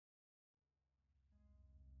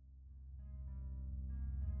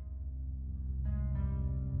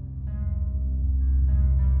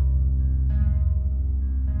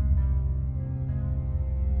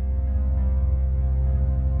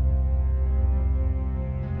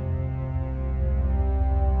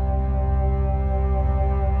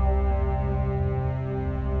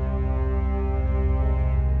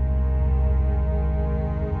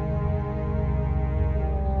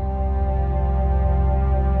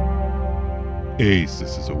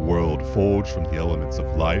Aesis is a world forged from the elements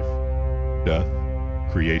of life, death,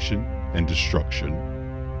 creation, and destruction.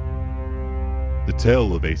 The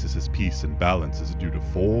tale of Aesis's peace and balance is due to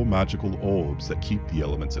 4 magical orbs that keep the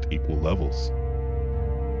elements at equal levels.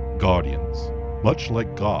 Guardians, much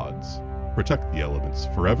like gods, protect the elements,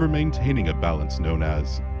 forever maintaining a balance known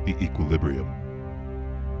as the equilibrium.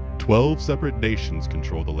 12 separate nations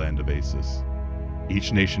control the land of Aesis.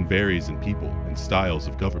 Each nation varies in people and styles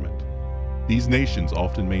of government. These nations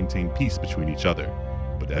often maintain peace between each other,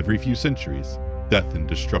 but every few centuries, death and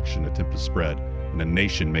destruction attempt to spread, and a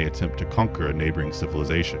nation may attempt to conquer a neighboring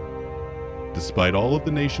civilization. Despite all of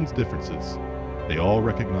the nations' differences, they all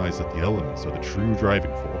recognize that the elements are the true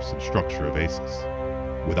driving force and structure of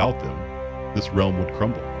Aesis. Without them, this realm would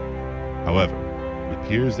crumble. However, it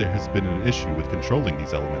appears there has been an issue with controlling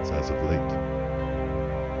these elements as of late.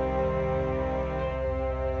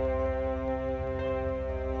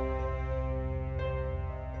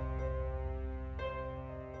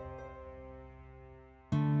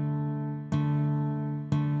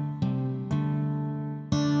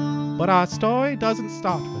 But our story doesn't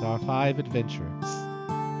start with our 5 adventurers.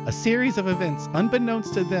 A series of events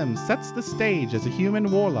unbeknownst to them sets the stage as a human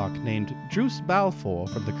warlock named Druce Balfour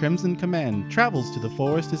from the Crimson Command travels to the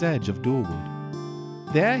forest's edge of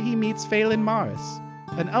Dulwood. There he meets Phelan Morris,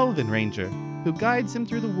 an elven ranger who guides him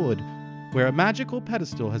through the wood where a magical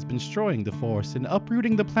pedestal has been destroying the forest and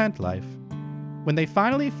uprooting the plant life. When they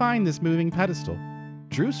finally find this moving pedestal,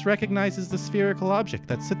 Druce recognizes the spherical object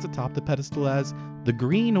that sits atop the pedestal as the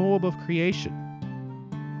Green Orb of Creation.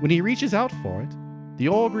 When he reaches out for it, the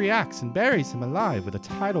orb reacts and buries him alive with a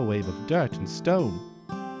tidal wave of dirt and stone.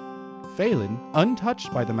 Phelan,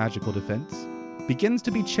 untouched by the magical defense, begins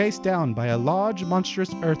to be chased down by a large,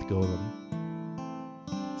 monstrous earth golem.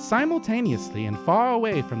 Simultaneously and far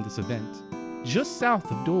away from this event, just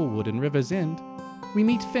south of Dulwood and River's End, we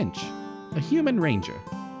meet Finch, a human ranger.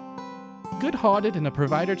 Good-hearted and a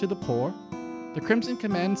provider to the poor, the Crimson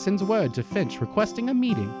Command sends word to Finch requesting a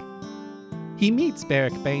meeting. He meets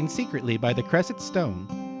Beric Bane secretly by the Crescent Stone.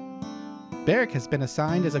 Beric has been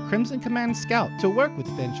assigned as a Crimson Command scout to work with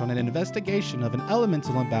Finch on an investigation of an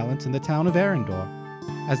elemental imbalance in the town of Arendor.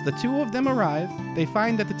 As the two of them arrive, they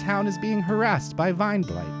find that the town is being harassed by vine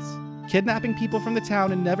blights, kidnapping people from the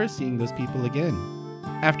town and never seeing those people again.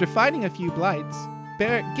 After fighting a few blights,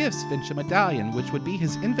 Beric gives Finch a medallion which would be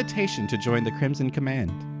his invitation to join the Crimson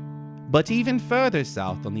Command. But even further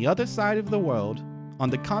south on the other side of the world, on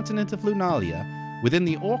the continent of Lunalia, within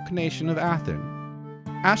the Orc nation of Athern,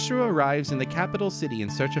 Ashra arrives in the capital city in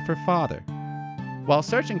search of her father. While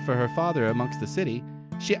searching for her father amongst the city,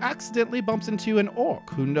 she accidentally bumps into an orc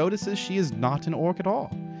who notices she is not an orc at all,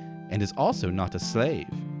 and is also not a slave.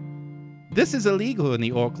 This is illegal in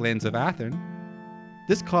the orc lands of Athern.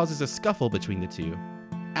 This causes a scuffle between the two,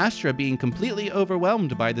 Ashra being completely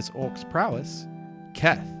overwhelmed by this orc's prowess.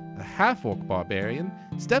 Keth, a half-orc barbarian,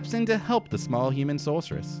 steps in to help the small human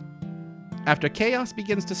sorceress. After chaos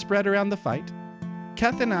begins to spread around the fight,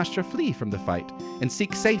 Keth and Ashra flee from the fight and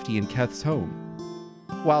seek safety in Keth's home.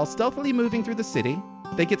 While stealthily moving through the city,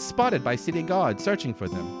 they get spotted by city guards searching for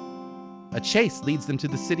them. A chase leads them to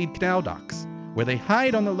the city canal docks, where they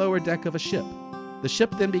hide on the lower deck of a ship. The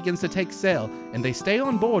ship then begins to take sail, and they stay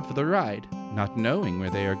on board for the ride, not knowing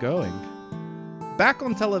where they are going. Back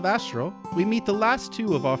on Televastral, we meet the last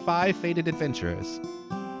 2 of our 5 fated adventurers.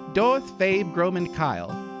 Dorth, Fabe, Grom, and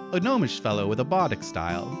Kyle, a gnomish fellow with a bardic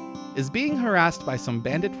style, is being harassed by some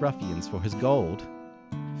bandit ruffians for his gold.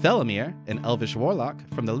 Felomir, an elvish warlock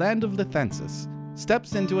from the land of Lithensis,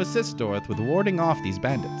 steps in to assist Dorth with warding off these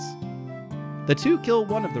bandits. The 2 kill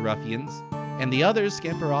one of the ruffians, and the others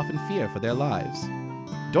scamper off in fear for their lives.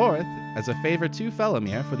 Dorth, as a favor to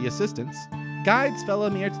Felomir for the assistance, guides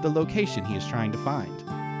Felomir to the location he is trying to find,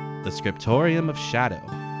 the Scriptorium of Shadow,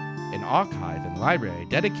 an archive and library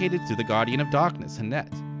dedicated to the Guardian of Darkness,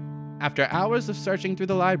 H'Net. After hours of searching through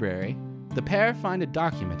the library, the pair find a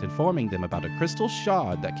document informing them about a crystal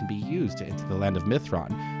shard that can be used to enter the land of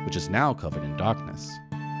Mithron, which is now covered in darkness.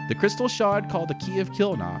 The crystal shard, called the Key of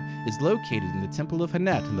Kilnar, is located in the Temple of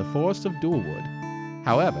H'Net in the forest of Dulwood.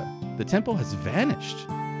 However, the temple has vanished,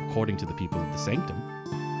 according to the people of the Sanctum.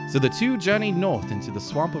 So the 2 journey north into the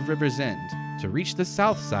swamp of River's End to reach the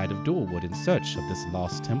south side of Dulwood in search of this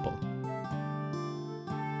lost temple.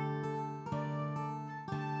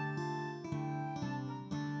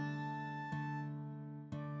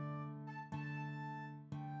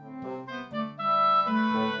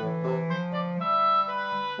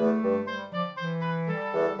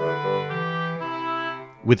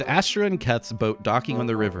 With Ashra and Keth's boat docking on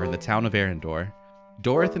the river in the town of Arendor,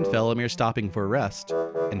 Dorith and Felomir stopping for a rest,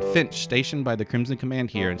 and Finch stationed by the Crimson Command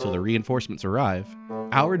here until the reinforcements arrive,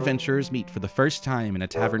 our adventurers meet for the first time in a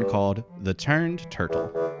tavern called The Turned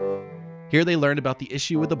Turtle. Here they learn about the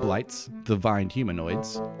issue with the Blights, the Vined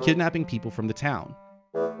humanoids, kidnapping people from the town.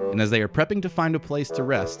 And as they are prepping to find a place to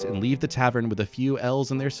rest and leave the tavern with a few L's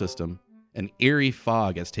in their system, an eerie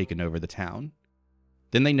fog has taken over the town.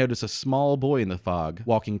 Then they notice a small boy in the fog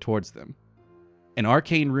walking towards them. An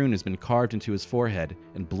arcane rune has been carved into his forehead,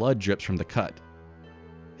 and blood drips from the cut.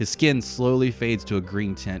 His skin slowly fades to a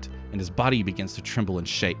green tint, and his body begins to tremble and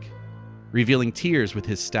shake, revealing tears with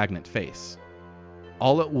his stagnant face.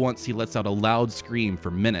 All at once, he lets out a loud scream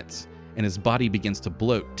for minutes, and his body begins to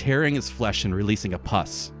bloat, tearing his flesh and releasing a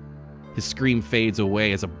pus. His scream fades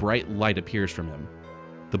away as a bright light appears from him.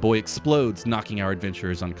 The boy explodes, knocking our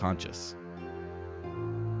adventurers unconscious.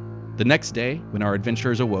 The next day, when our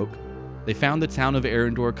adventurers awoke, they found the town of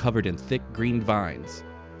Arendor covered in thick green vines,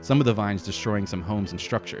 some of the vines destroying some homes and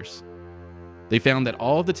structures. They found that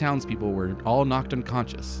all of the townspeople were all knocked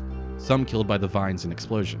unconscious, some killed by the vines in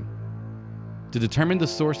explosion. To determine the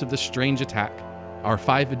source of this strange attack, our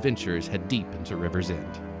 5 adventurers head deep into River's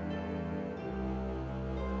End.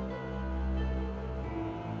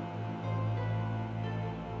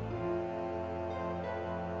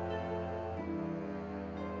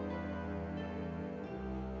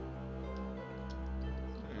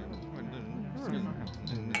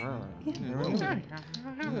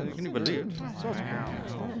 Can you believe it?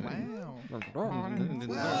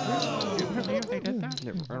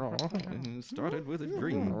 Started with a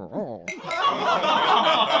dream.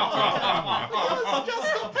 Just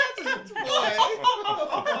a peasant boy.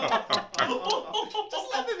 Just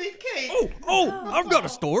let me eat cake. Oh, I've got a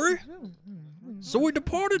story. So we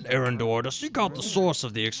departed Arendor to seek out the source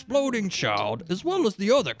of the exploding child, as well as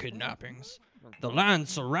the other kidnappings. The land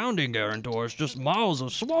surrounding Arendor is just miles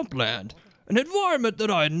of swampland, an environment that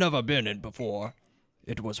I had never been in before.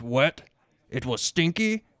 It was wet, it was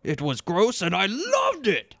stinky, it was gross, and I loved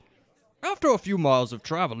it! After a few miles of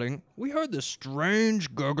traveling, we heard this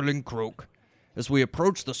strange gurgling croak. As we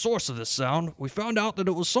approached the source of this sound, we found out that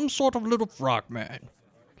it was some sort of little frogman.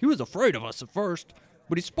 He was afraid of us at first,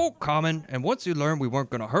 but he spoke common, and once he learned we weren't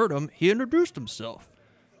going to hurt him, he introduced himself.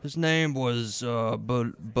 His name was,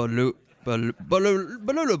 Balulubub.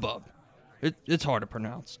 It's hard to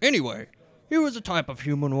pronounce. Anyway, he was a type of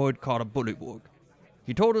humanoid called a bullywug.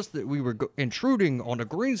 He told us that we were intruding on the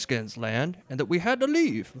Greenskins' land and that we had to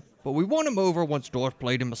leave, but we won him over once Dorf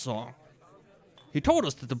played him a song. He told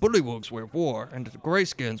us that the bullywugs were at war and that the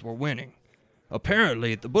Greyskins were winning.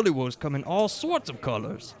 Apparently, the bullywugs come in all sorts of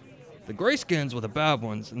colors. The Greyskins were the bad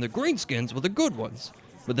ones and the Greenskins were the good ones.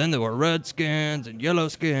 But then there were Redskins and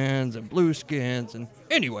Yellowskins and Blueskins and...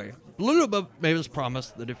 Anyway, Bullywug made us promise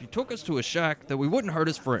that if he took us to a shack that we wouldn't hurt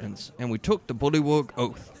his friends, and we took the Bullywug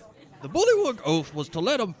Oath. The Bullywug Oath was to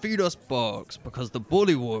let him feed us bugs, because the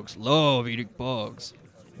Bullywugs love eating bugs.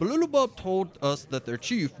 Bullywug told us that their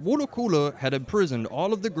chief, Wulakula, had imprisoned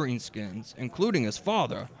all of the Greenskins, including his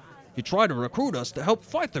father. He tried to recruit us to help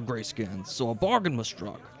fight the Greyskins, so a bargain was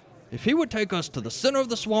struck. If he would take us to the center of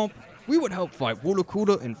the swamp, we would help fight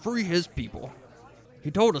Wulakula and free his people. He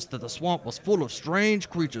told us that the swamp was full of strange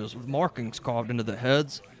creatures with markings carved into their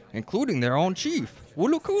heads, including their own chief,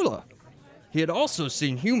 Wulakula. He had also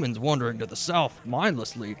seen humans wandering to the south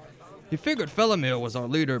mindlessly. He figured Felomir was our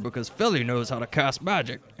leader because Feli knows how to cast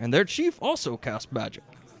magic, and their chief also cast magic.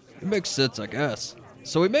 It makes sense, I guess.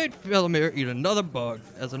 So he made Felomir eat another bug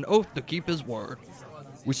as an oath to keep his word.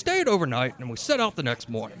 We stayed overnight and we set out the next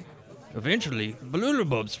morning. Eventually,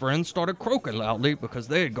 Balulubub's friends started croaking loudly because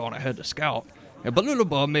they had gone ahead to scout, and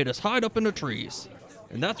Balulubub made us hide up in the trees.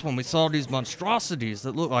 And that's when we saw these monstrosities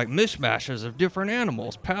that looked like mishmashes of different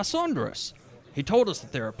animals pass under us. He told us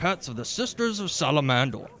that they were pets of the Sisters of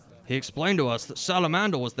Salamandal. He explained to us that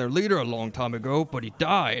Salamandal was their leader a long time ago, but he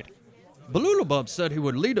died. Balulubub said he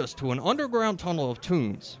would lead us to an underground tunnel of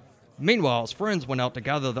tombs. Meanwhile, his friends went out to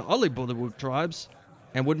gather the Uli Bullywug tribes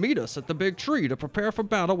and would meet us at the big tree to prepare for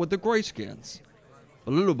battle with the Greyskins.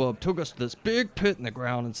 Balulubub took us to this big pit in the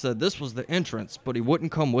ground and said this was the entrance, but he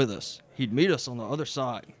wouldn't come with us. He'd meet us on the other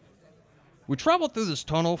side. We traveled through this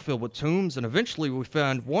tunnel filled with tombs, and eventually we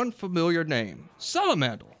found one familiar name,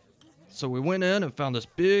 Salamandal. So we went in and found this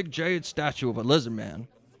big jade statue of a lizard man.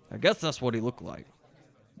 I guess that's what he looked like.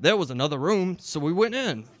 There was another room, so we went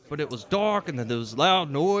in, but it was dark, and then there was loud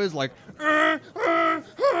noise like, and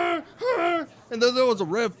then there was a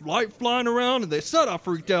red light flying around, and they said I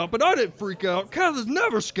freaked out, but I didn't freak out. Kath is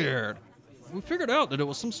never scared. We figured out that it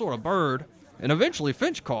was some sort of bird, and eventually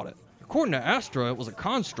Finch caught it. According to Astra, it was a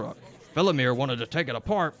construct. Felomir wanted to take it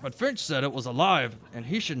apart, but Finch said it was alive, and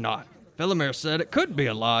he should not. Felomir said it could be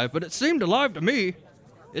alive, but it seemed alive to me.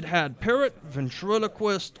 It had parrot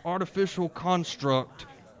ventriloquist artificial construct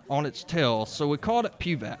on its tail, so we called it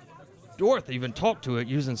PVAC. Dorothy even talked to it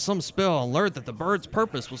using some spell and learned that the bird's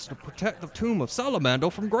purpose was to protect the tomb of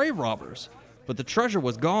Salamandal from grave robbers, but the treasure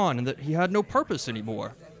was gone and that he had no purpose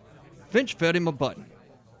anymore. Finch fed him a button.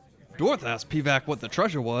 Dorothy asked PVAC what the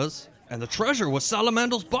treasure was, and the treasure was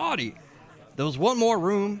Salamandal's body. There was one more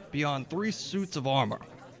room beyond 3 suits of armor.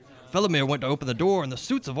 Felomir went to open the door, and the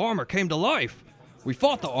suits of armor came to life. We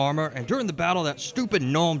fought the armor, and during the battle, that stupid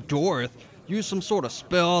gnome Dorth used some sort of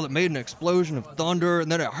spell that made an explosion of thunder,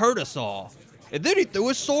 and then it hurt us all. And then he threw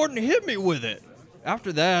his sword and hit me with it.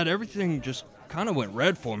 After that, everything just kind of went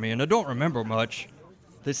red for me, and I don't remember much.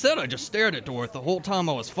 They said I just stared at Dorth the whole time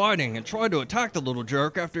I was fighting and tried to attack the little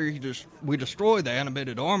jerk after we destroyed the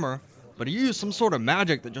animated armor, but he used some sort of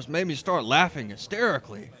magic that just made me start laughing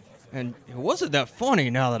hysterically. And it wasn't that funny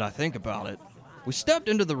now that I think about it. We stepped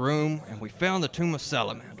into the room and we found the tomb of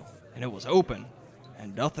Salamandal, and it was open,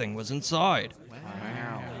 and nothing was inside.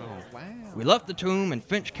 Wow. We left the tomb and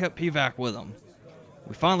Finch kept PVAC with him.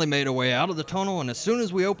 We finally made our way out of the tunnel, and as soon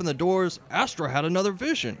as we opened the doors, Astra had another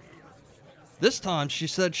vision. This time she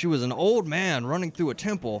said she was an old man running through a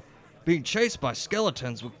temple, being chased by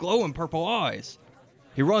skeletons with glowing purple eyes.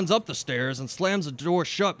 He runs up the stairs and slams the door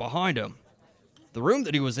shut behind him. The room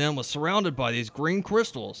that he was in was surrounded by these green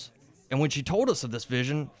crystals, and when she told us of this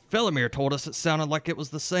vision, Felomir told us it sounded like it was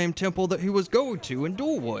the same temple that he was going to in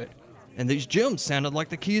Dulwood, and these gems sounded like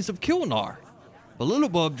the keys of Kilnar.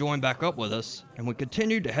 Belilabub joined back up with us, and we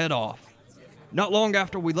continued to head off. Not long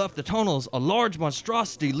after we left the tunnels, a large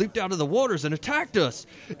monstrosity leaped out of the waters and attacked us.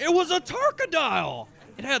 It was a Turcodile!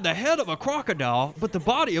 It had the head of a crocodile, but the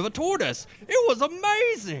body of a tortoise. It was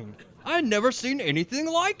amazing! I had never seen anything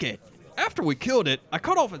like it. After we killed it, I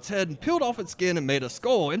cut off its head and peeled off its skin and made a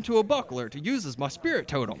skull into a buckler to use as my spirit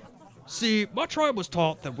totem. See, my tribe was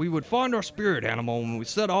taught that we would find our spirit animal when we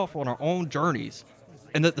set off on our own journeys,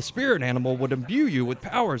 and that the spirit animal would imbue you with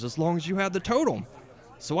powers as long as you had the totem.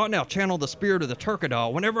 So I now channel the spirit of the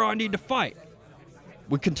Turcodile whenever I need to fight.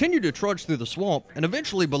 We continued to trudge through the swamp, and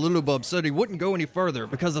eventually Belilabub said he wouldn't go any further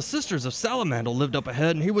because the Sisters of Salamandal lived up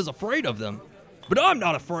ahead and he was afraid of them. But I'm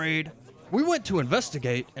not afraid! We went to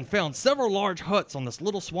investigate and found several large huts on this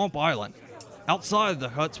little swamp island. Outside the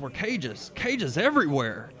huts were cages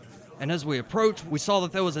everywhere. And as we approached, we saw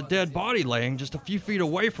that there was a dead body laying just a few feet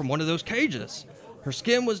away from one of those cages. Her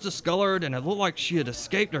skin was discolored and it looked like she had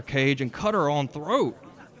escaped her cage and cut her own throat.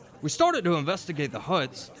 We started to investigate the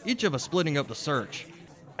huts, each of us splitting up the search.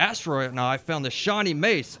 Asteroid and I found this shiny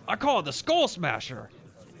mace. I call it the Skull Smasher.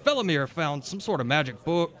 Felomir found some sort of magic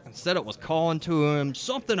book and said it was calling to him,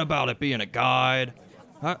 something about it being a guide.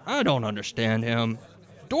 I don't understand him.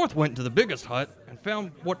 Dorth went to the biggest hut and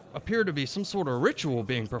found what appeared to be some sort of ritual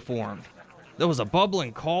being performed. There was a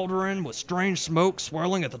bubbling cauldron with strange smoke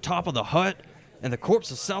swirling at the top of the hut, and the corpse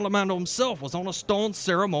of Salamandal himself was on a stone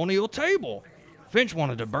ceremonial table. Finch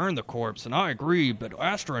wanted to burn the corpse, and I agreed, but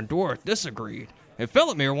Astra and Dorth disagreed, and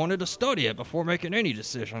Felomir wanted to study it before making any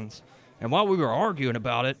decisions. And while we were arguing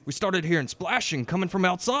about it, we started hearing splashing coming from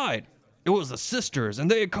outside. It was the sisters,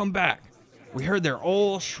 and they had come back. We heard their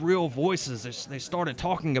old, shrill voices as they started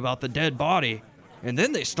talking about the dead body, and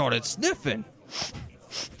then they started sniffing.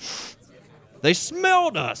 They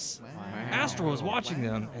smelled us! Astra was watching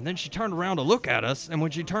them, and then she turned around to look at us, and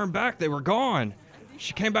when she turned back, they were gone.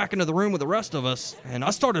 She came back into the room with the rest of us, and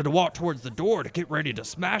I started to walk towards the door to get ready to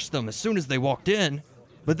smash them as soon as they walked in.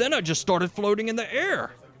 But then I just started floating in the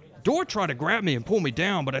air. Dorth tried to grab me and pull me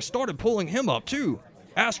down, but I started pulling him up too.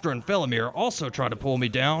 Astra and Felomir also tried to pull me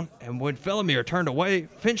down, and when Felomir turned away,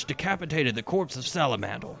 Finch decapitated the corpse of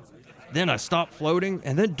Salamandal. Then I stopped floating,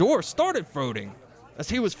 and then Dorth started floating. As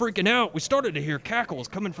he was freaking out, we started to hear cackles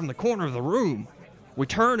coming from the corner of the room. We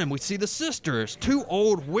turn and we see the sisters, 2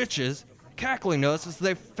 old witches, cackling us as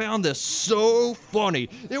they found this so funny.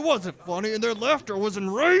 It wasn't funny, and their laughter was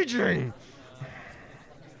enraging.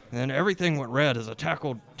 Then everything went red as I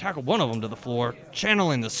tackled one of them to the floor,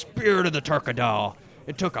 channeling the spirit of the Turcodile.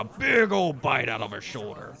 It took a big old bite out of her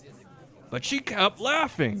shoulder. But she kept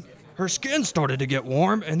laughing. Her skin started to get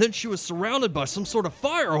warm, and then she was surrounded by some sort of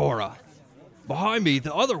fire aura. Behind me,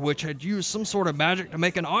 the other witch had used some sort of magic to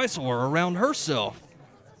make an ice aura around herself.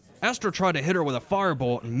 Astra tried to hit her with a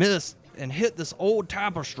firebolt and missed and hit this old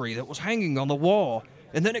tapestry that was hanging on the wall,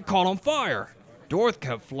 and then it caught on fire. Dorth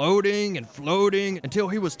kept floating and floating until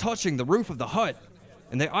he was touching the roof of the hut,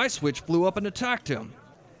 and the ice witch flew up and attacked him.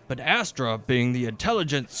 But Astra, being the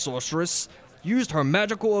intelligent sorceress, used her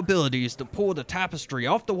magical abilities to pull the tapestry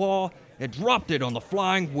off the wall and dropped it on the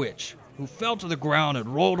flying witch, who fell to the ground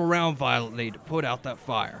and rolled around violently to put out that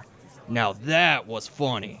fire. Now that was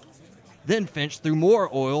funny. Then Finch threw more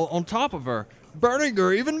oil on top of her, burning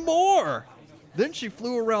her even more. Then she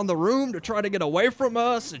flew around the room to try to get away from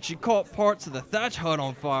us, and she caught parts of the thatch hut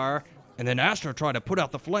on fire. And then Astra tried to put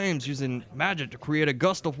out the flames using magic to create a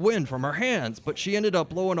gust of wind from her hands, but she ended up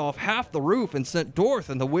blowing off half the roof and sent Dorth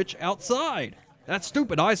and the witch outside. That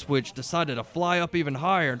stupid ice witch decided to fly up even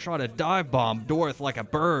higher and try to dive bomb Dorth like a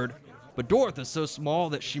bird, but Dorth is so small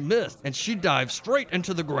that she missed, and she dived straight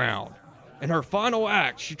into the ground. In her final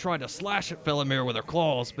act, she tried to slash at Felomir with her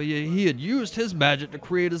claws, but he had used his magic to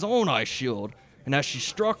create his own ice shield, and as she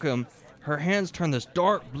struck him, her hands turned this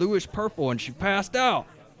dark bluish purple and she passed out.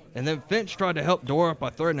 And then Finch tried to help Dorth by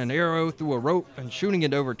throwing an arrow through a rope and shooting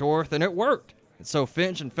it over Dorth, and it worked. And so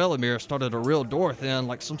Finch and Felomir started to reel Dorth in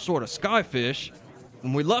like some sort of skyfish.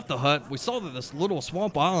 When we left the hut, we saw that this little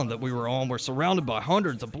swamp island that we were on were surrounded by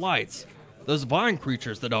hundreds of blights, those vine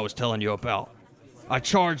creatures that I was telling you about. I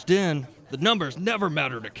charged in. The numbers never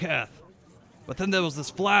mattered to Keth. But then there was this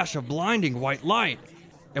flash of blinding white light,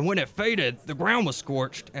 and when it faded, the ground was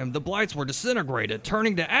scorched and the blights were disintegrated,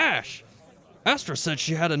 turning to ash. Astra said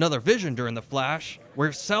she had another vision during the flash,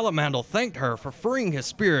 where Salamandal thanked her for freeing his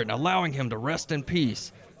spirit and allowing him to rest in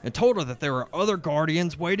peace, and told her that there were other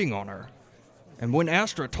guardians waiting on her. And when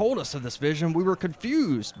Astra told us of this vision, we were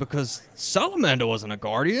confused, because Salamandal wasn't a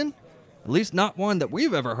guardian, at least not one that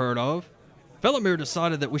we've ever heard of. Felomir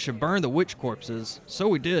decided that we should burn the witch corpses, so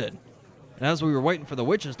we did. And as we were waiting for the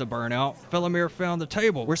witches to burn out, Felomir found the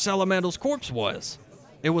table where Salamandal's corpse was.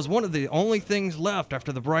 It was one of the only things left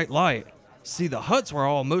after the bright light. See, the huts were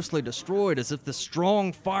all mostly destroyed as if the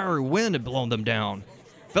strong, fiery wind had blown them down.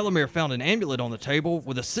 Felomir found an amulet on the table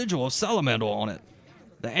with a sigil of Salamandal on it.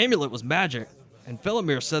 The amulet was magic, and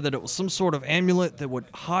Felomir said that it was some sort of amulet that would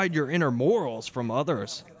hide your inner morals from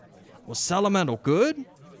others. Was Salamandal good?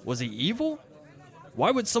 Was he evil? Why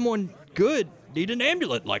would someone good need an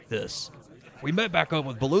amulet like this? We met back up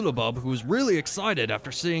with Belulabub, who was really excited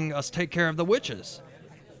after seeing us take care of the witches.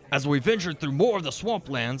 As we ventured through more of the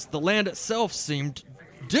swamplands, the land itself seemed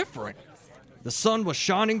different. The sun was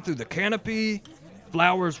shining through the canopy,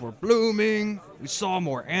 flowers were blooming, we saw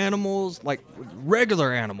more animals, like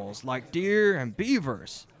regular animals, like deer and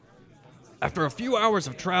beavers. After a few hours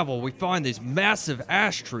of travel, we find these massive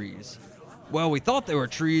ash trees. Well, we thought they were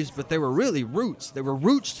trees, but they were really roots. They were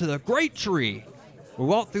roots to the great tree. We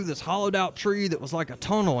walked through this hollowed-out tree that was like a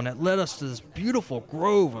tunnel, and it led us to this beautiful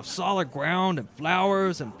grove of solid ground and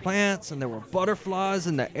flowers and plants, and there were butterflies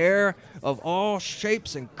in the air of all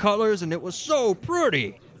shapes and colors, and it was so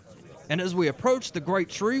pretty. And as we approach the great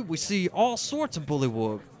tree, we see all sorts of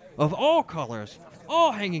bullywug of all colors,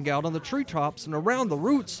 all hanging out on the treetops and around the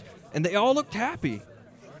roots, and they all looked happy.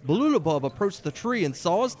 Belulabub approached the tree and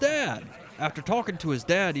saw his dad. After talking to his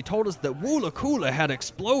dad, he told us that Woolakula had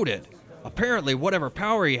exploded. Apparently, whatever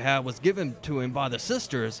power he had was given to him by the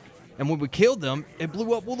sisters, and when we killed them, it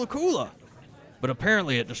blew up Woolakula. But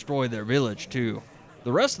apparently it destroyed their village, too.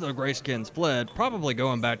 The rest of the Greyskins fled, probably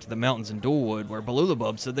going back to the mountains in Dulwood, where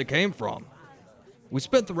Belulabub said they came from. We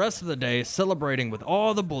spent the rest of the day celebrating with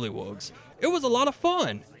all the bullywugs. It was a lot of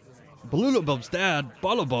fun. Belulabub's dad,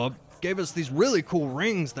 Balabub, gave us these really cool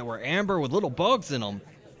rings that were amber with little bugs in them.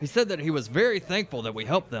 He said that he was very thankful that we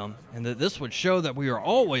helped them, and that this would show that we are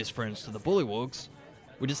always friends to the bullywugs.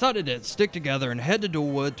 We decided to stick together and head to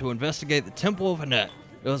Dulwood to investigate the Temple of Annette.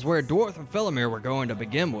 It was where Dorth and Felomir were going to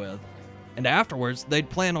begin with, and afterwards they'd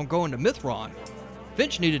plan on going to Mithron.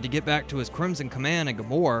 Finch needed to get back to his Crimson Command in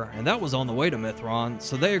Gamor, and that was on the way to Mithron,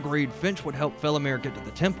 so they agreed Finch would help Felomir get to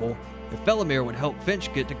the temple, and Felomir would help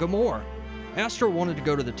Finch get to Gamor. Astra wanted to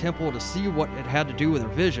go to the temple to see what it had to do with her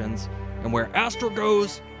visions, and where Astra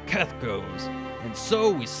goes, Keth goes, and so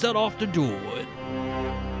we set off to Dulwood.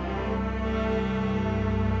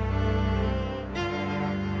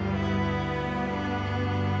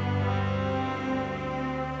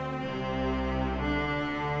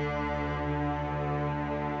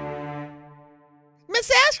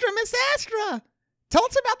 Miss Astra! Tell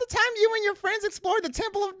us about the time you and your friends explored the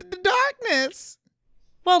Temple of the Darkness!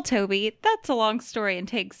 Well, Toby, that's a long story and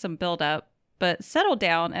takes some build-up, but settle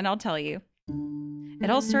down and I'll tell you.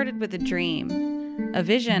 It all started with a dream. A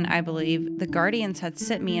vision, I believe. The Guardians had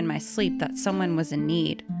sent me in my sleep that someone was in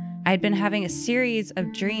need. I had been having a series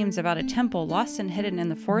of dreams about a temple lost and hidden in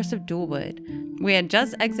the forest of Dulwood. We had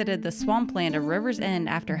just exited the swampland of River's End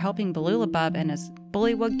after helping Belulabub and his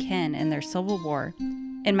bullywug kin in their civil war.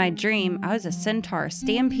 In my dream, I was a centaur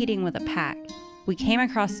stampeding with a pack. We came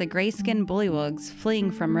across the gray-skinned bullywugs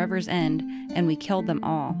fleeing from River's End, and we killed them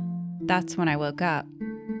all. That's when I woke up.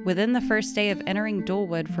 Within the first day of entering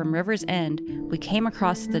Dulwood from River's End, we came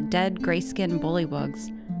across the dead gray-skinned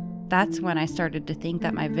bullywugs. That's when I started to think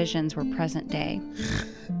that my visions were present day.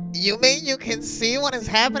 You mean you can see what is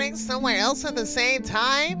happening somewhere else at the same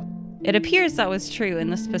time? It appears that was true in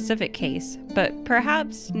this specific case, but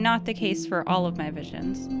perhaps not the case for all of my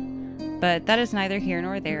visions. But that is neither here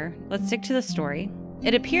nor there. Let's stick to the story.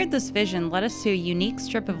 It appeared this vision led us to a unique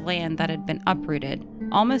strip of land that had been uprooted,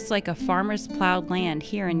 almost like a farmer's plowed land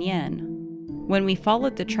here in Yin. When we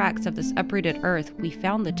followed the tracks of this uprooted earth, we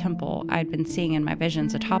found the temple I'd been seeing in my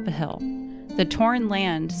visions atop a hill. The torn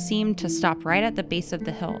land seemed to stop right at the base of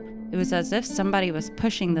the hill. It was as if somebody was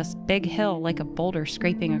pushing this big hill like a boulder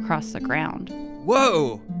scraping across the ground.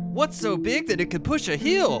 Whoa! What's so big that it could push a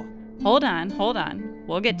hill? Hold on.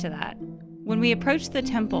 We'll get to that. When we approached the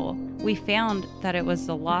temple, we found that it was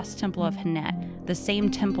the lost temple of Hanet, the same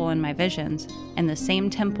temple in my visions, and the same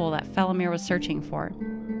temple that Felomir was searching for.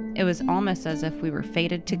 It was almost as if we were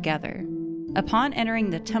fated together. Upon entering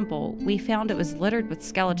the temple, we found it was littered with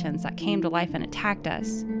skeletons that came to life and attacked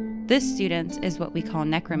us. This, students, is what we call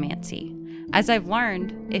necromancy. As I've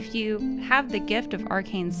learned, if you have the gift of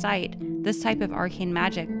arcane sight, this type of arcane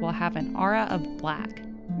magic will have an aura of black.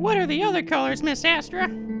 What are the other colors, Miss Astra?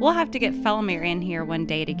 We'll have to get Felomir in here one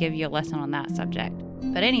day to give you a lesson on that subject.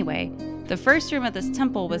 But anyway, the first room of this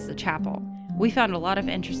temple was the chapel. We found a lot of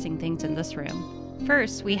interesting things in this room.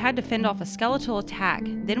 First, we had to fend off a skeletal attack.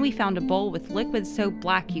 Then we found a bowl with liquid so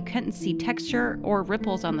black you couldn't see texture or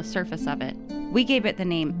ripples on the surface of it. We gave it the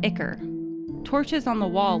name Ichor. Torches on the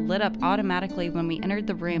wall lit up automatically when we entered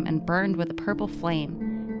the room and burned with a purple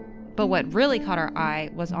flame. But what really caught our eye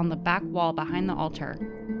was on the back wall behind the altar,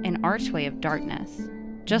 an archway of darkness.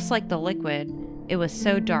 Just like the liquid, it was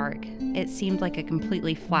so dark, it seemed like a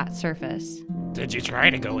completely flat surface. Did you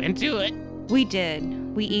try to go into it? We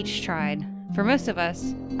did. We each tried. For most of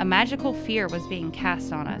us, a magical fear was being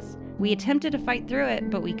cast on us. We attempted to fight through it,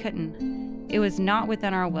 but we couldn't. It was not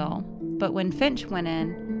within our will. But when Finch went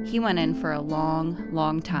in, he went in for a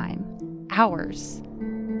long time. Hours.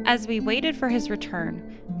 As we waited for his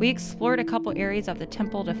return, we explored a couple areas of the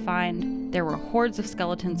temple to find there were hordes of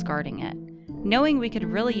skeletons guarding it. Knowing we could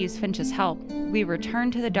really use Finch's help, we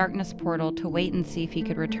returned to the darkness portal to wait and see if he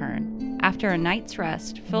could return. After a night's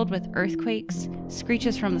rest, filled with earthquakes,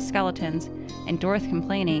 screeches from the skeletons, and Dorth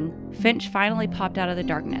complaining, Finch finally popped out of the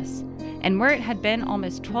darkness. And where it had been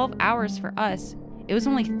almost 12 hours for us, it was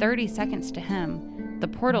only 30 seconds to him. The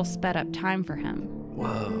portal sped up time for him.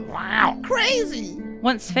 Whoa. Wow. Crazy!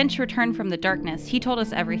 Once Finch returned from the darkness, he told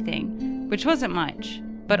us everything, which wasn't much,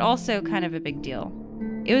 but also kind of a big deal.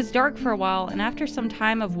 It was dark for a while, and after some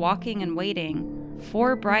time of walking and waiting,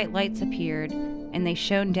 4 bright lights appeared, and they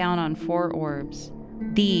shone down on 4 orbs.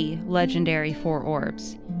 The legendary 4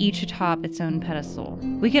 orbs, each atop its own pedestal.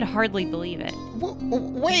 We could hardly believe it.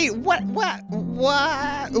 Wait, what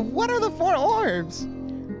are the 4 orbs?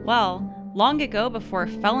 Well, long ago before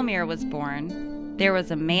Felomir was born, there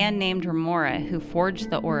was a man named Remora who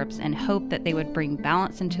forged the orbs and hoped that they would bring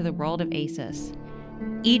balance into the world of Asus.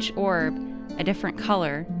 Each orb, a different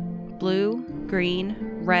color, blue, green,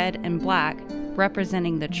 red, and black,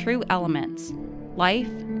 representing the true elements: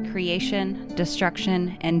 life, creation,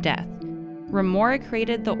 destruction, and death. Remora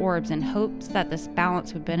created the orbs in hopes that this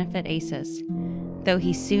balance would benefit Asus, though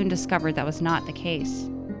he soon discovered that was not the case.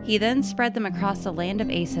 He then spread them across the land of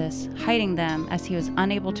Asus, hiding them as he was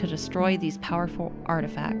unable to destroy these powerful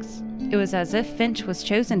artifacts. It was as if Finch was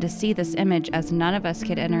chosen to see this image, as none of us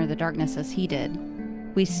could enter the darkness as he did.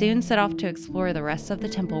 We soon set off to explore the rest of the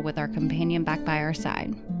temple with our companion back by our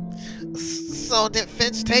side. So did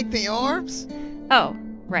Finch take the orbs? Oh,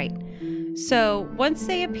 right. So once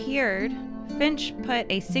they appeared, Finch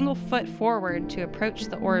put a single foot forward to approach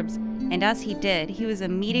the orbs, and as he did, he was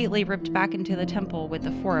immediately ripped back into the temple with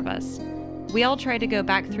the 4 of us. We all tried to go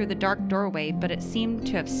back through the dark doorway, but it seemed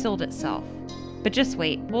to have sealed itself. But just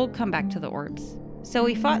wait, we'll come back to the orbs. So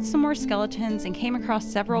we fought some more skeletons and came across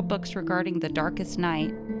several books regarding the Darkest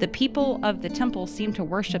Night. The people of the temple seem to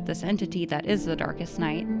worship this entity that is the Darkest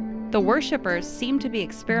Night. The worshippers seem to be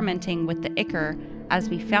experimenting with the Ichor, as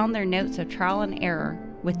we found their notes of trial and error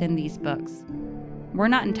within these books. We're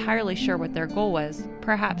not entirely sure what their goal was,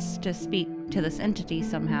 perhaps to speak to this entity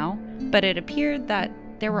somehow, but it appeared that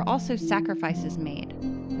there were also sacrifices made,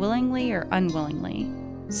 willingly or unwillingly.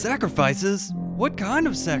 Sacrifices? What kind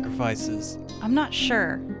of sacrifices? I'm not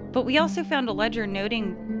sure, but we also found a ledger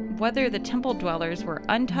noting whether the temple dwellers were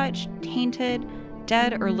untouched, tainted,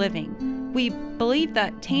 dead, or living. We believed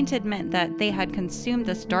that tainted meant that they had consumed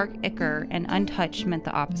this dark ichor, and untouched meant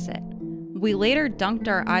the opposite. We later dunked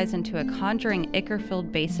our eyes into a conjuring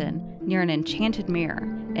ichor-filled basin near an enchanted mirror,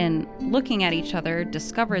 and looking at each other,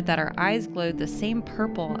 discovered that our eyes glowed the same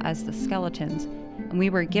purple as the skeletons, and we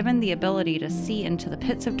were given the ability to see into the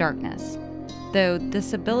pits of darkness, though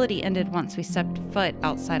this ability ended once we stepped foot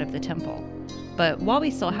outside of the temple. But while we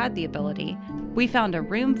still had the ability, we found a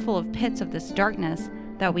room full of pits of this darkness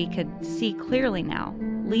that we could see clearly now,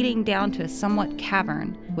 leading down to a somewhat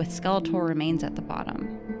cavern with skeletal remains at the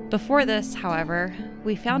bottom. Before this, however,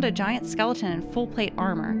 we found a giant skeleton in full plate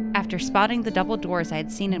armor after spotting the double doors I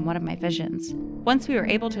had seen in one of my visions. Once we were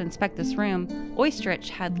able to inspect this room, Oystrich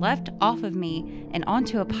had leapt off of me and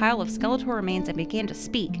onto a pile of skeletal remains and began to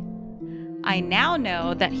speak. I now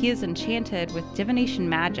know that he is enchanted with divination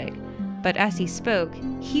magic, but as he spoke,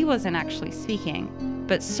 he wasn't actually speaking,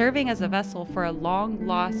 but serving as a vessel for a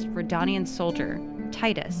long-lost Redanian soldier,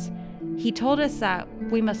 Titus. He told us that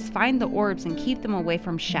we must find the orbs and keep them away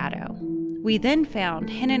from Shadow. We then found,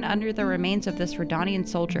 hidden under the remains of this Redanian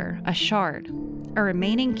soldier, a shard, a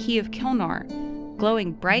remaining key of Kilnar,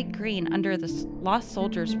 glowing bright green under the lost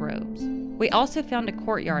soldier's robes. We also found a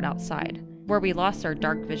courtyard outside, where we lost our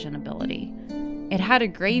dark vision ability. It had a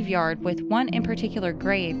graveyard with one in particular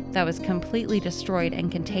grave that was completely destroyed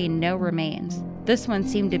and contained no remains. This one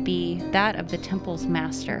seemed to be that of the temple's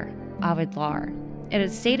master, Avidlar. It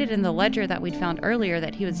is stated in the ledger that we'd found earlier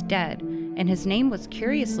that he was dead, and his name was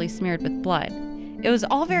curiously smeared with blood. It was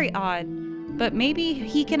all very odd, but maybe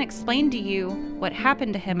he can explain to you what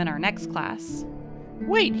happened to him in our next class.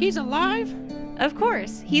 Wait, he's alive? Of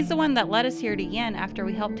course, he's the one that led us here to Yen after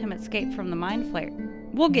we helped him escape from the mind flare.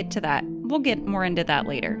 We'll get to that. We'll get more into that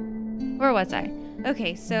later. Where was I?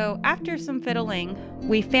 Okay, so after some fiddling,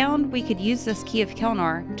 we found we could use this key of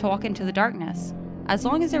Kilnar to walk into the darkness. As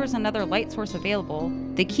long as there was another light source available,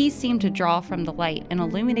 the key seemed to draw from the light and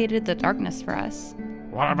illuminated the darkness for us.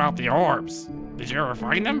 What about the orbs? Did you ever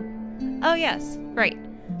find them? Oh yes, right.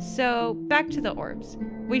 So, back to the orbs.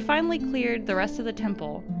 We finally cleared the rest of the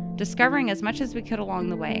temple, discovering as much as we could along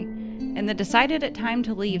the way, and then decided it time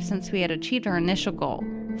to leave since we had achieved our initial goal,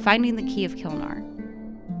 finding the key of Kilnar.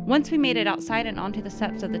 Once we made it outside and onto the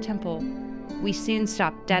steps of the temple, we soon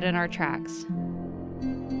stopped dead in our tracks.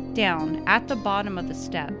 Down at the bottom of the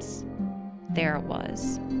steps, there it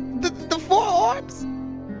was. The 4 orbs?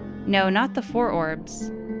 No, not the 4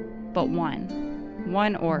 orbs, but one.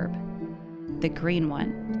 One orb. The green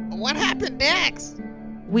one. What happened next?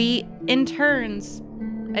 We, in turns,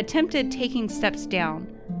 attempted taking steps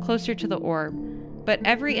down, closer to the orb, but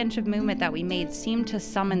every inch of movement that we made seemed to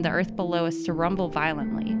summon the earth below us to rumble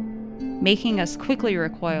violently, making us quickly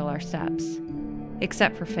recoil our steps,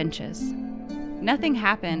 except for Finch's. Nothing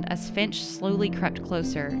happened as Finch slowly crept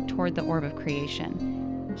closer toward the orb of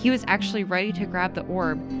creation. He was actually ready to grab the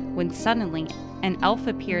orb when suddenly an elf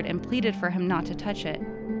appeared and pleaded for him not to touch it.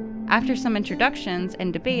 After some introductions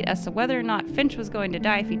and debate as to whether or not Finch was going to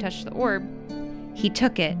die if he touched the orb, he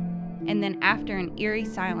took it, and then after an eerie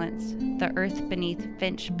silence, the earth beneath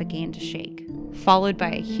Finch began to shake, followed by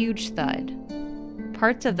a huge thud.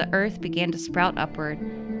 Parts of the earth began to sprout upward,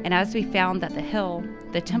 and as we found that the hill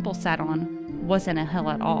the temple sat on wasn't a hill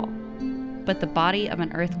at all, but the body of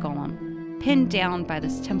an earth golem, pinned down by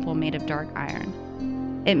this temple made of dark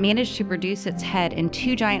iron. It managed to produce its head and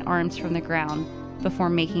 2 giant arms from the ground before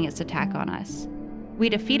making its attack on us. We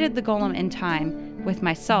defeated the golem in time, with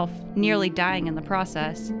myself nearly dying in the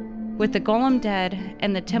process. With the golem dead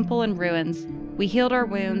and the temple in ruins, we healed our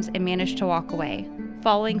wounds and managed to walk away,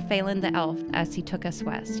 following Phelan the elf as he took us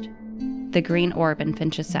west. The green orb in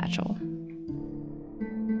Finch's satchel.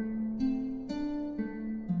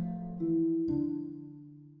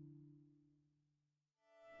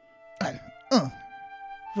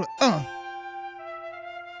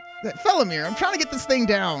 Felomir, I'm trying to get this thing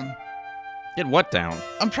down. Get what down?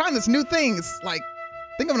 I'm trying this new thing. It's like,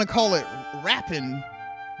 I think I'm gonna call it rapping.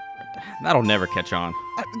 That'll never catch on.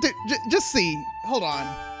 Just see. Hold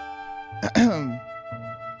on.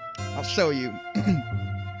 I'll show you.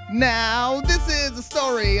 Now, this is a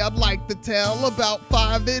story I'd like to tell about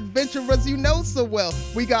 5 adventurers you know so well.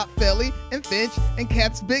 We got Felly and Finch and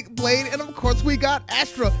Cat's Big Blade, and of course we got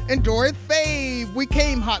Astra and Dorith Fave. We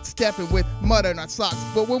came hot stepping with mud in our socks,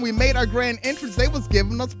 but when we made our grand entrance, they was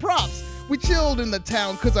giving us props. We chilled in the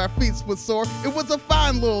town cause our feet was sore. It was a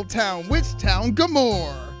fine little town. Which town?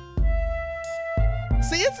 Gamor.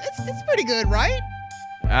 See, it's pretty good, right?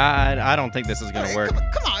 I don't think this is gonna work.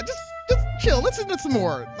 Come on, just chill. Listen to some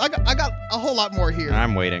more. I got a whole lot more here.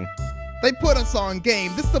 I'm waiting. They put us on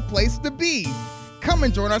game. This is the place to be. Come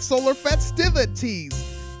and join our solar festivities.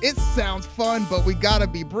 It sounds fun, but we gotta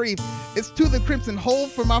be brief. It's to the Crimson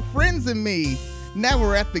Hold for my friends and me. Now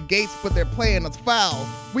we're at the gates, but they're playing us foul.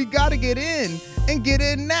 We gotta get in, and get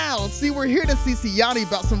in now. See, we're here to see Siani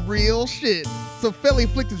about some real shit. So Philly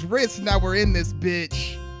flicked his wrist, now we're in this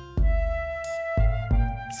bitch.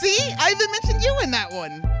 See, I even mentioned you in that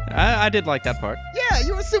one. I did like that part. Yeah,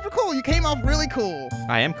 you were super cool. You came off really cool.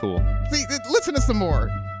 I am cool. See, listen to some more.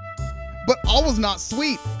 But all was not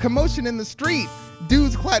sweet. Commotion in the street.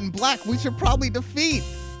 Dudes clad in black we should probably defeat.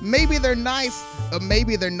 Maybe they're nice, or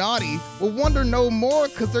maybe they're naughty. We'll wonder no more,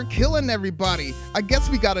 cause they're killing everybody. I guess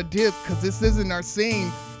we gotta dip, cause this isn't our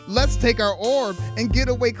scene. Let's take our orb and get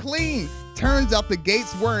away clean. Turns out the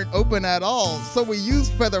gates weren't open at all, so we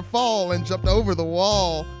used Feather Fall and jumped over the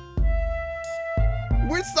wall.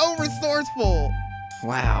 We're so resourceful.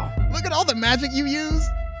 Wow. Look at all the magic you used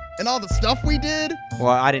and all the stuff we did. Well,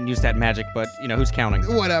 I didn't use that magic, but, who's counting?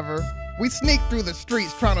 Whatever. We sneaked through the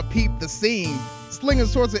streets trying to peep the scene. Slinging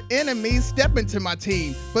swords at enemies, step into my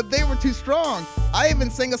team. But they were too strong. I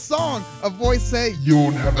even sang a song. A voice said, You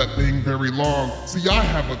won't have that thing very long. See, I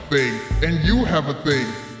have a thing, and you have a thing.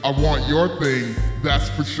 I want your thing, that's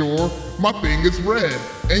for sure. My thing is red,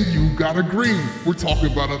 and you got a green. We're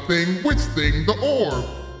talking about a thing, which thing? The orb.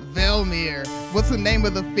 Velmir. What's the name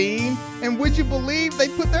of the fiend? And would you believe they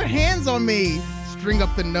put their hands on me? String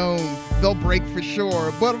up the gnome, they'll break for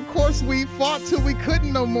sure. But of course we fought till we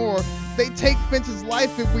couldn't no more. They take Finch's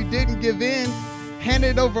life if we didn't give in.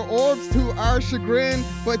 Handed over orbs to our chagrin.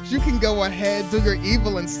 But you can go ahead, do your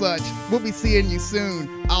evil and such. We'll be seeing you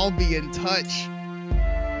soon. I'll be in touch.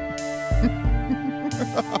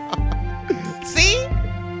 See?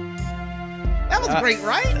 That was great,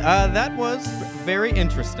 right? That was very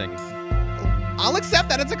interesting. I'll accept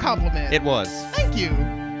that as a compliment. It was. Thank you.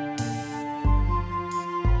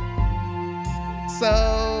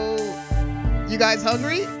 So, you guys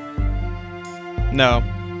hungry? No.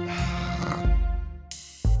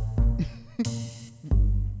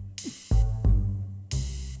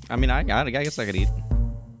 I mean, I guess I could eat.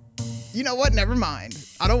 You know what? Never mind.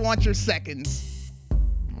 I don't want your seconds.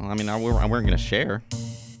 Well, I mean, we weren't going to share.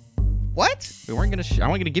 What? We weren't going to I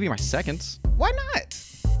wasn't going to give you my seconds. Why not?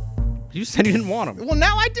 You said you didn't want them. Well,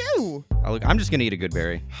 now I do. Oh, look, I'm just going to eat a good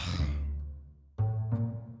berry.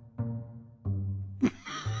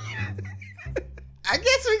 I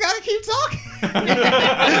guess we gotta keep talking.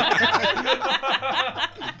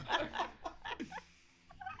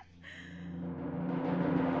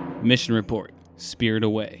 Mission report. Spirit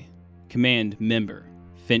away. Command member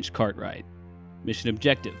Finch Cartwright. Mission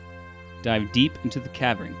objective. Dive deep into the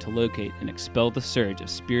cavern to locate and expel the surge of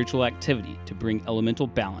spiritual activity to bring elemental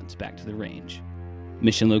balance back to the range.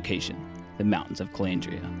 Mission location. The mountains of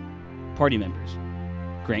Calandria. Party members.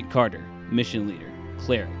 Grant Carter, mission leader,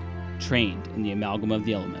 cleric, trained in the amalgam of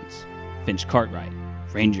the elements. Finch Cartwright,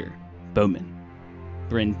 ranger, bowman.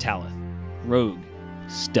 Bryn Talith, rogue,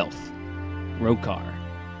 stealth. Rokar,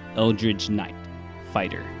 eldritch knight,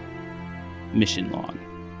 fighter. Mission log.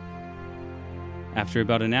 After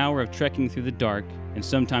about an hour of trekking through the dark and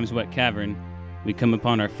sometimes wet cavern, we come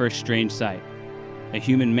upon our first strange sight. A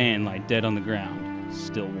human man lie dead on the ground,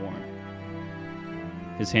 still warm.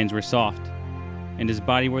 His hands were soft, and his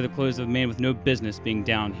body wore the clothes of a man with no business being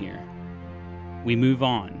down here. We move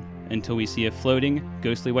on until we see a floating,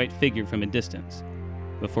 ghostly white figure from a distance.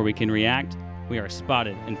 Before we can react, we are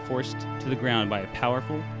spotted and forced to the ground by a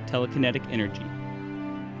powerful telekinetic energy.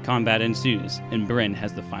 Combat ensues, and Bryn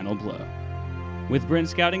has the final blow. With Bryn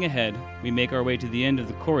scouting ahead, we make our way to the end of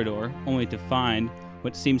the corridor, only to find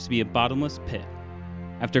what seems to be a bottomless pit.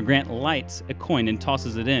 After Grant lights a coin and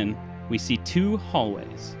tosses it in, we see two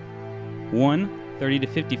hallways. One 30 to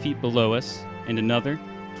 50 feet below us, and another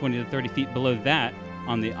 20 to 30 feet below that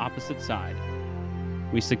on the opposite side.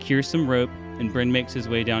 We secure some rope, and Bryn makes his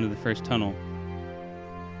way down to the first tunnel.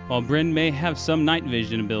 While Bryn may have some night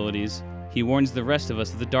vision abilities, he warns the rest of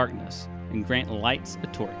us of the darkness, and Grant lights a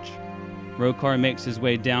torch. Rokar makes his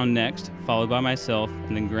way down next, followed by myself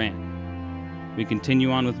and then Grant. We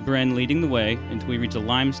continue on with Bryn leading the way until we reach a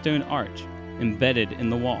limestone arch embedded in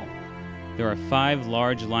the wall. There are 5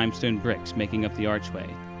 large limestone bricks making up the archway,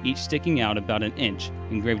 each sticking out about an inch,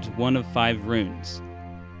 engraved with one of 5 runes.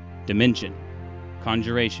 Dimension,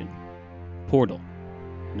 Conjuration, Portal,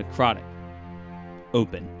 Necrotic,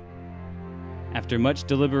 Open. After much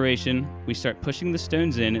deliberation, we start pushing the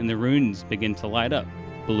stones in and the runes begin to light up,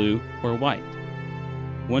 blue or white.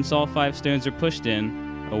 Once all 5 stones are pushed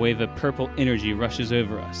in, a wave of purple energy rushes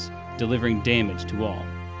over us, delivering damage to all.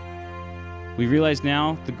 We realize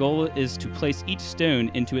now the goal is to place each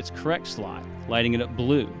stone into its correct slot, lighting it up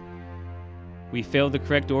blue. We fail the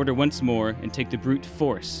correct order once more and take the brute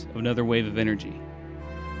force of another wave of energy.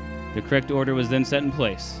 The correct order was then set in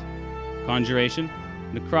place. Conjuration,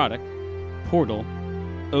 necrotic, portal,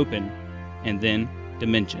 open, and then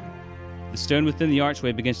dimension. The stone within the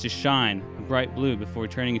archway begins to shine a bright blue before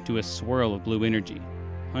turning into a swirl of blue energy.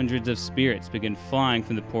 Hundreds of spirits begin flying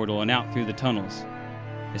from the portal and out through the tunnels.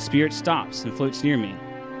 A spirit stops and floats near me,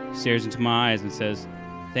 stares into my eyes and says,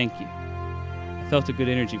 "Thank you." I felt a good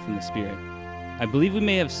energy from the spirit. I believe we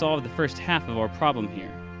may have solved the first half of our problem here.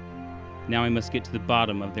 Now we must get to the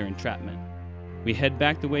bottom of their entrapment. We head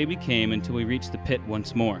back the way we came until we reach the pit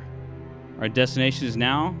once more. Our destination is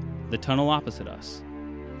now the tunnel opposite us,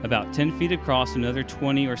 about 10 feet across, another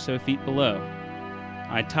 20 or so feet below.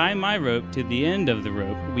 I tie my rope to the end of the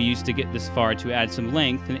rope we used to get this far to add some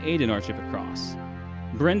length and aid in our trip across.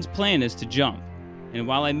 Bren's plan is to jump, and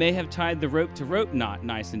while I may have tied the rope to rope knot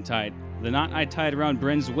nice and tight, the knot I tied around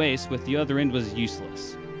Bren's waist with the other end was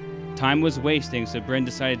useless. Time was wasting, so Bren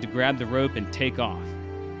decided to grab the rope and take off.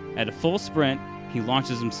 At a full sprint, he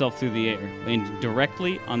launches himself through the air, landing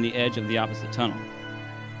directly on the edge of the opposite tunnel.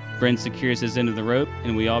 Bren secures his end of the rope,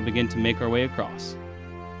 and we all begin to make our way across.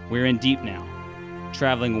 We're in deep now,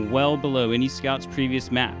 traveling well below any scout's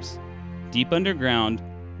previous maps. Deep underground,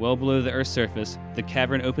 well below the Earth's surface, the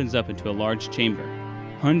cavern opens up into a large chamber.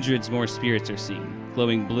 Hundreds more spirits are seen,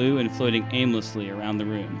 glowing blue and floating aimlessly around the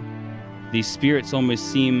room. These spirits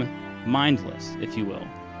almost seem mindless, if you will,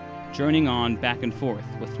 droning on back and forth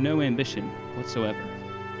with no ambition whatsoever.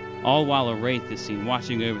 All while a wraith is seen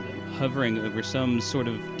watching over them, hovering over some sort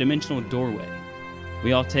of dimensional doorway.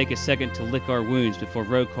 We all take a second to lick our wounds before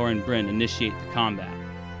Rokar and Bren initiate the combat.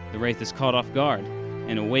 The wraith is caught off guard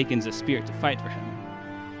and awakens a spirit to fight for him.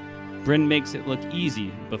 Bren makes it look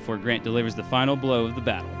easy before Grant delivers the final blow of the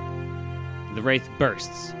battle. The wraith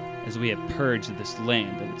bursts as we have purged this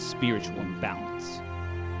land of its spiritual imbalance.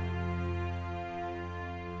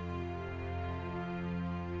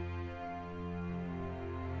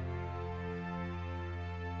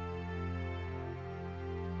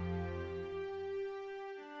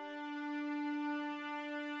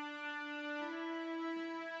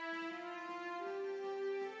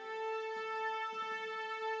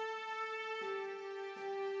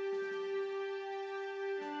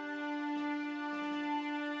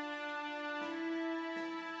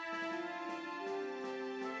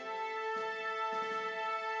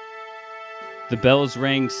 The bells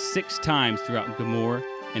rang 6 times throughout Gamor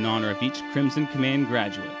in honor of each Crimson Command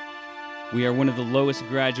graduate. We are one of the lowest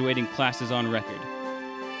graduating classes on record.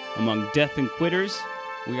 Among death and quitters,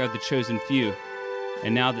 we are the chosen few.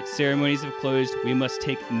 And now that ceremonies have closed, we must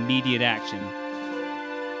take immediate action.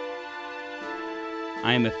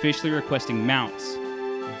 I am officially requesting mounts,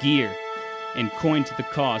 gear, and coin to the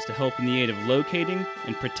cause to help in the aid of locating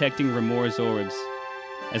and protecting Remor's orbs.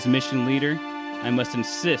 As mission leader, I must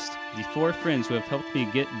insist the 4 friends who have helped me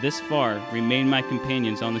get this far remain my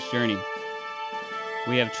companions on this journey.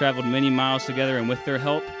 We have traveled many miles together, and with their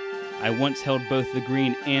help, I once held both the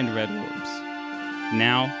green and red orbs.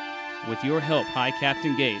 Now, with your help, High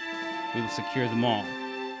Captain Gate, we will secure them all.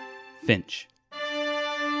 Finch.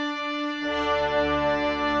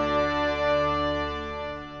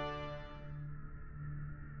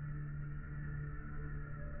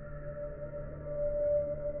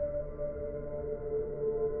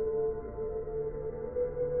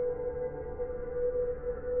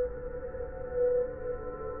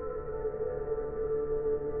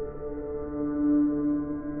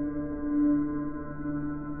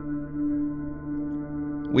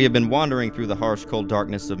 We have been wandering through the harsh, cold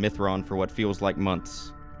darkness of Mithron for what feels like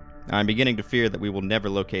months. I am beginning to fear that we will never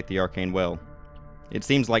locate the arcane well. It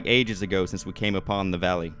seems like ages ago since we came upon the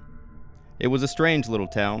valley. It was a strange little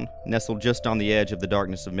town, nestled just on the edge of the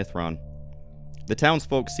darkness of Mithron. The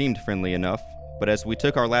townsfolk seemed friendly enough, but as we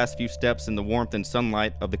took our last few steps in the warmth and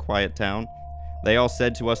sunlight of the quiet town, they all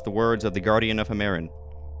said to us the words of the Guardian of Hamarin,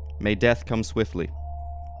 "May death come swiftly."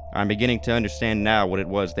 I'm beginning to understand now what it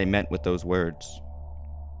was they meant with those words.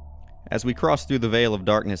 As we crossed through the veil of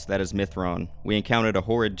darkness that is Mithron, we encountered a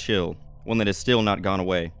horrid chill, one that has still not gone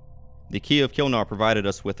away. The key of Kilnar provided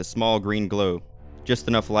us with a small green glow, just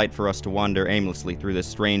enough light for us to wander aimlessly through this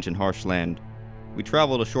strange and harsh land. We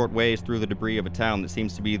traveled a short ways through the debris of a town that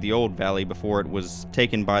seems to be the old valley before it was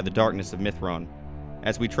taken by the darkness of Mithron.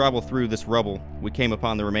 As we traveled through this rubble, we came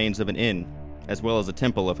upon the remains of an inn, as well as a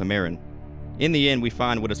temple of Hamarin. In the inn, we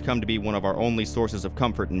find what has come to be one of our only sources of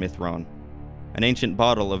comfort in Mithron, an ancient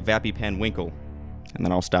bottle of Vapipan Winkle, and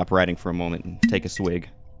then I'll stop writing for a moment and take a swig.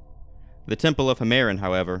 The Temple of Hamarin,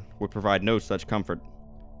 however, would provide no such comfort.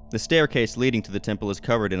 The staircase leading to the temple is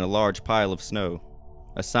covered in a large pile of snow,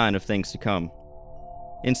 a sign of things to come.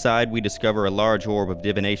 Inside, we discover a large orb of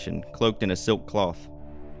divination cloaked in a silk cloth,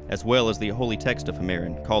 as well as the holy text of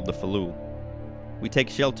Hamarin, called the Falul. We take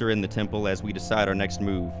shelter in the temple as we decide our next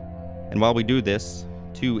move, and while we do this,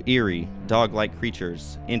 two eerie, dog-like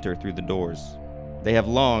creatures enter through the doors. They have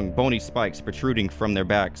long, bony spikes protruding from their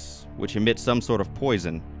backs, which emit some sort of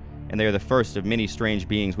poison, and they are the first of many strange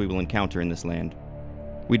beings we will encounter in this land.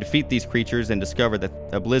 We defeat these creatures and discover that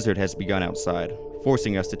a blizzard has begun outside,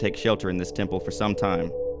 forcing us to take shelter in this temple for some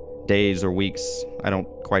time. Days or weeks, I don't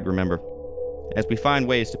quite remember. As we find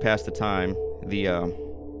ways to pass the time, the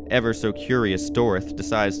ever-so-curious Dorith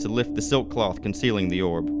decides to lift the silk cloth concealing the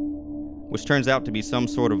orb, which turns out to be some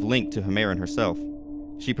sort of link to Hamarin herself.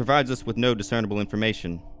 She provides us with no discernible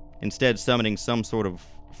information, instead summoning some sort of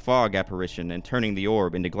fog apparition and turning the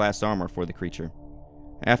orb into glass armor for the creature.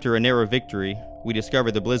 After a narrow victory, we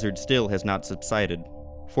discover the blizzard still has not subsided,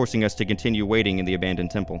 forcing us to continue waiting in the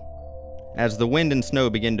abandoned temple. As the wind and snow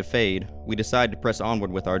begin to fade, we decide to press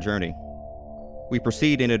onward with our journey. We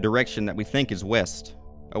proceed in a direction that we think is west,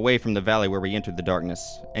 away from the valley where we entered the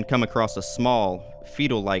darkness, and come across a small,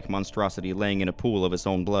 fetal-like monstrosity laying in a pool of its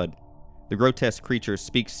own blood. The grotesque creature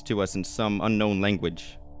speaks to us in some unknown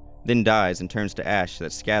language, then dies and turns to ash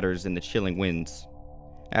that scatters in the chilling winds.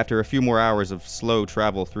 After a few more hours of slow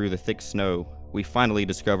travel through the thick snow, we finally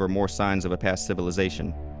discover more signs of a past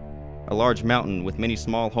civilization. A large mountain with many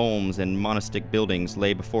small homes and monastic buildings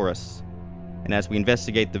lay before us, and as we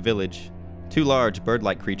investigate the village, two large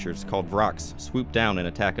bird-like creatures called Vrox swoop down and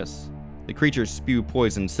attack us. The creatures spew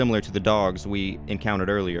poison similar to the dogs we encountered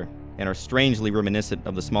earlier, and are strangely reminiscent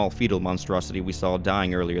of the small fetal monstrosity we saw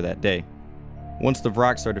dying earlier that day. Once the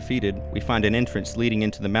Vrox are defeated, we find an entrance leading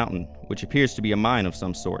into the mountain, which appears to be a mine of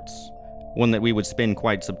some sorts, one that we would spend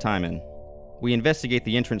quite some time in. We investigate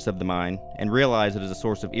the entrance of the mine, and realize it is a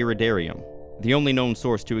source of iridarium, the only known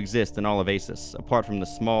source to exist in all of Asus, apart from the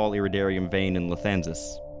small iridarium vein in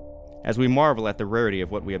Lathansis. As we marvel at the rarity of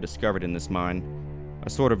what we have discovered in this mine, a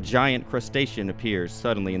sort of giant crustacean appears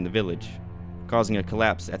suddenly in the village, causing a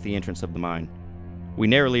collapse at the entrance of the mine. We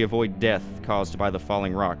narrowly avoid death caused by the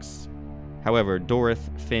falling rocks. However,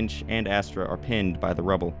 Dorith, Finch, and Astra are pinned by the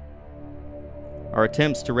rubble. Our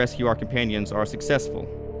attempts to rescue our companions are successful,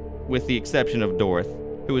 with the exception of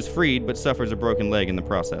Dorith, who is freed but suffers a broken leg in the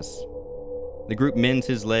process. The group mends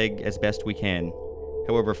his leg as best we can.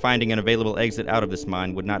 However, finding an available exit out of this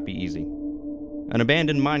mine would not be easy. An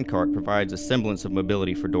abandoned minecart provides a semblance of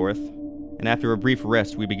mobility for Dorith, and after a brief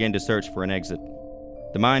rest we begin to search for an exit.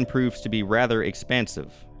 The mine proves to be rather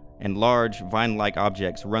expansive, and large, vine-like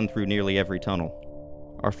objects run through nearly every tunnel.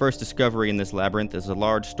 Our first discovery in this labyrinth is a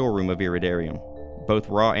large storeroom of iridarium, both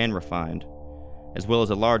raw and refined, as well as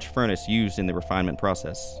a large furnace used in the refinement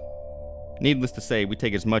process. Needless to say, we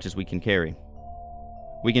take as much as we can carry.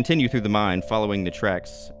 We continue through the mine, following the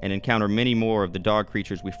tracks, and encounter many more of the dog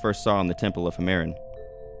creatures we first saw in the Temple of Hamarin.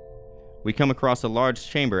 We come across a large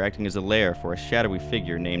chamber acting as a lair for a shadowy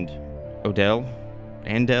figure named Andrel,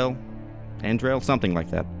 something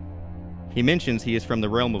like that. He mentions he is from the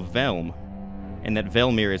realm of Velm, and that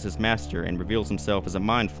Velmir is his master, and reveals himself as a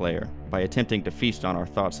mind flayer by attempting to feast on our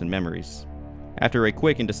thoughts and memories. After a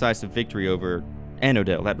quick and decisive victory over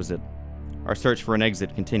Anodel, that was it, our search for an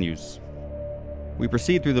exit continues. We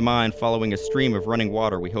proceed through the mine following a stream of running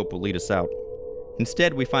water we hope will lead us out.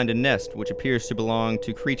 Instead, we find a nest which appears to belong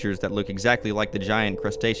to creatures that look exactly like the giant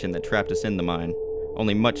crustacean that trapped us in the mine,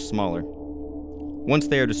 only much smaller. Once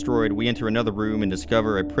they are destroyed, we enter another room and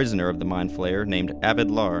discover a prisoner of the Mind Flayer named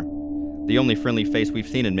Avid Lar, the only friendly face we've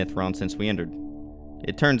seen in Mithron since we entered.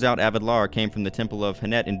 It turns out Avid Lar came from the Temple of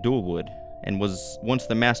Hanet in Dulwood, and was once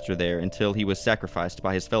the master there until he was sacrificed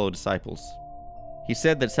by his fellow disciples. He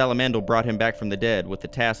said that Salamandal brought him back from the dead with the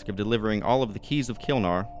task of delivering all of the keys of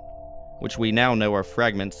Kilnar, which we now know are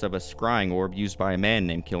fragments of a scrying orb used by a man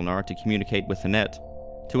named Kilnar to communicate with Hanet,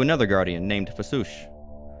 to another guardian named Fasush,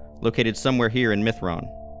 located somewhere here in Mithron.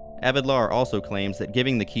 Avidlar also claims that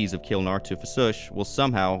giving the keys of Kilnar to Fasush will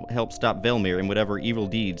somehow help stop Velmir in whatever evil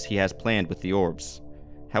deeds he has planned with the orbs.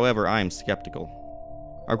 However, I am skeptical.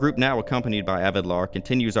 Our group, now accompanied by Avidlar,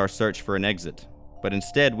 continues our search for an exit, but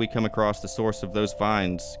instead we come across the source of those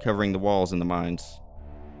vines covering the walls in the mines.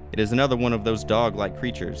 It is another one of those dog-like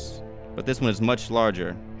creatures, but this one is much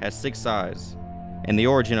larger, has 6 eyes, and the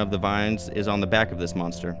origin of the vines is on the back of this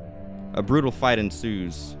monster. A brutal fight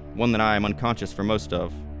ensues, one that I am unconscious for most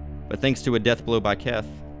of, but thanks to a death blow by Keth,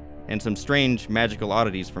 and some strange magical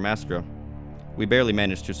oddities from Astra, we barely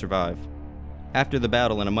managed to survive. After the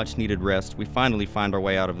battle and a much-needed rest, we finally find our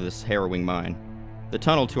way out of this harrowing mine. The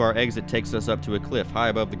tunnel to our exit takes us up to a cliff high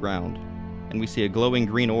above the ground, and we see a glowing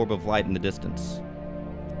green orb of light in the distance.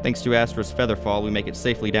 Thanks to Astra's Featherfall, we make it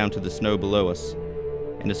safely down to the snow below us,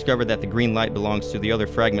 and discover that the green light belongs to the other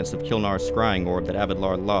fragments of Kilnar's scrying orb that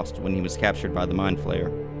Avidlar lost when he was captured by the Mind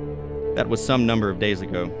Flayer. That was some number of days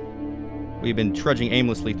ago. We've been trudging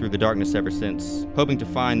aimlessly through the darkness ever since, hoping to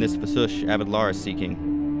find this Vasush Avidlar is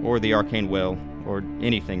seeking, or the Arcane Well, or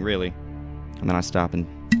anything really. And then I stop and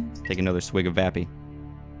take another swig of Vappy.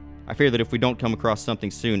 I fear that if we don't come across something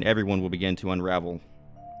soon, everyone will begin to unravel.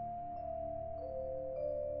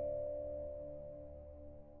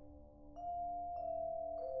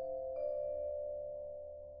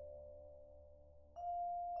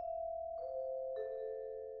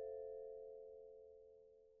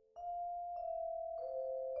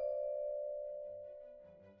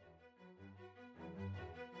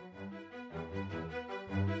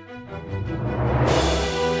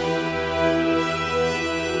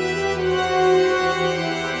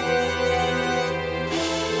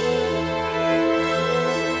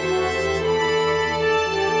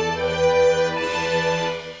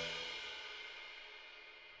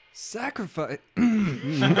 Sacrifice.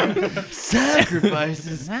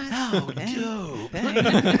 Sacrifices. How dope.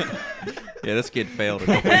 Yeah, this kid failed a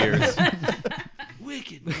couple years.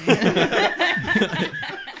 Wicked, man.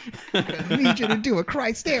 I need you to do a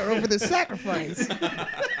Christ stare over this sacrifice.